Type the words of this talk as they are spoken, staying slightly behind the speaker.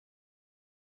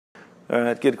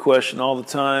I get a question all the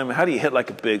time. How do you hit like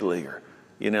a big leaguer?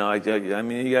 You know, I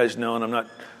mean, you guys know, and I'm not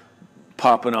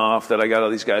popping off that I got all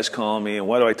these guys calling me, and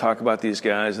why do I talk about these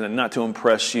guys? And not to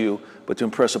impress you, but to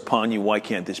impress upon you, why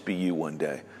can't this be you one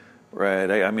day?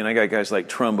 Right? I mean, I got guys like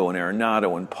Trumbo and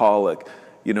Arenado and Pollock,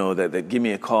 you know, that give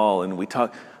me a call, and we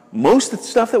talk. Most of the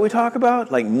stuff that we talk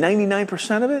about, like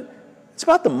 99% of it, it's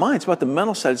about the mind. It's about the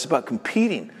mental side. It's about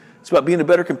competing. It's about being a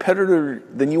better competitor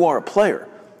than you are a player.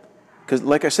 Because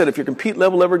like I said, if your compete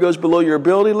level ever goes below your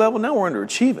ability level, now we're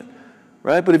underachieving,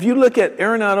 right? But if you look at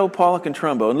Arenado, Pollock, and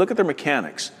Trumbo and look at their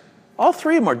mechanics, all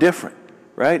three of them are different,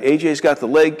 right? AJ's got the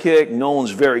leg kick.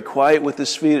 Nolan's very quiet with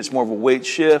his feet. It's more of a weight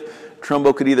shift.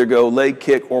 Trumbo could either go leg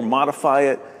kick or modify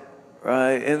it,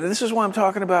 right? And this is why I'm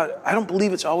talking about, I don't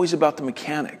believe it's always about the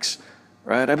mechanics,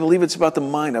 right? I believe it's about the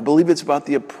mind. I believe it's about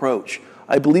the approach.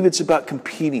 I believe it's about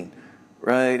competing,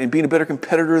 right? And being a better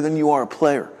competitor than you are a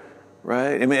player.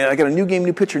 Right? I mean, I got a new game,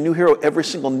 new pitcher, new hero every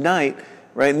single night,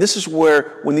 right? And this is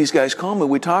where, when these guys call me,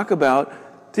 we talk about,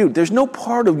 dude, there's no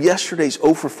part of yesterday's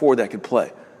 0 for 4 that could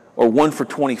play, or 1 for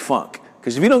 20 funk.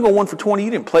 Because if you don't go 1 for 20,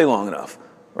 you didn't play long enough,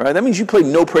 right? That means you played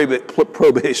no pro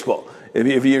baseball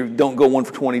if you don't go 1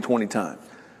 for 20 times,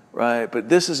 right? But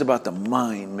this is about the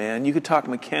mind, man. You could talk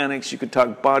mechanics, you could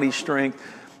talk body strength,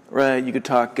 right? You could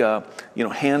talk,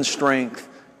 hand strength.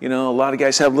 You know, a lot of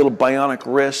guys have little bionic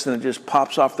wrists and it just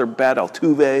pops off their bat,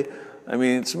 Altuve. I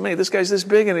mean, man, this guy's this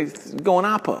big and he's going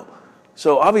oppo.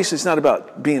 So obviously it's not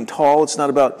about being tall. It's not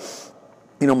about,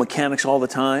 mechanics all the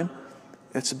time.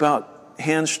 It's about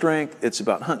hand strength. It's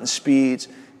about hunting speeds.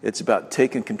 It's about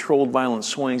taking controlled violent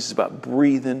swings. It's about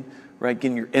breathing, right?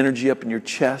 Getting your energy up in your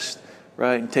chest,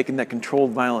 right? And taking that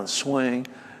controlled violent swing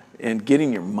and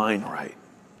getting your mind right.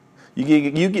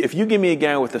 If you give me a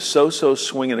guy with a so-so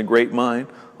swing and a great mind,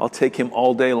 I'll take him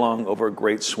all day long over a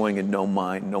great swing and no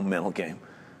mind, no mental game.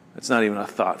 It's not even a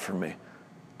thought for me.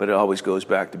 But it always goes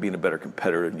back to being a better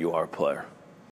competitor than you are a player.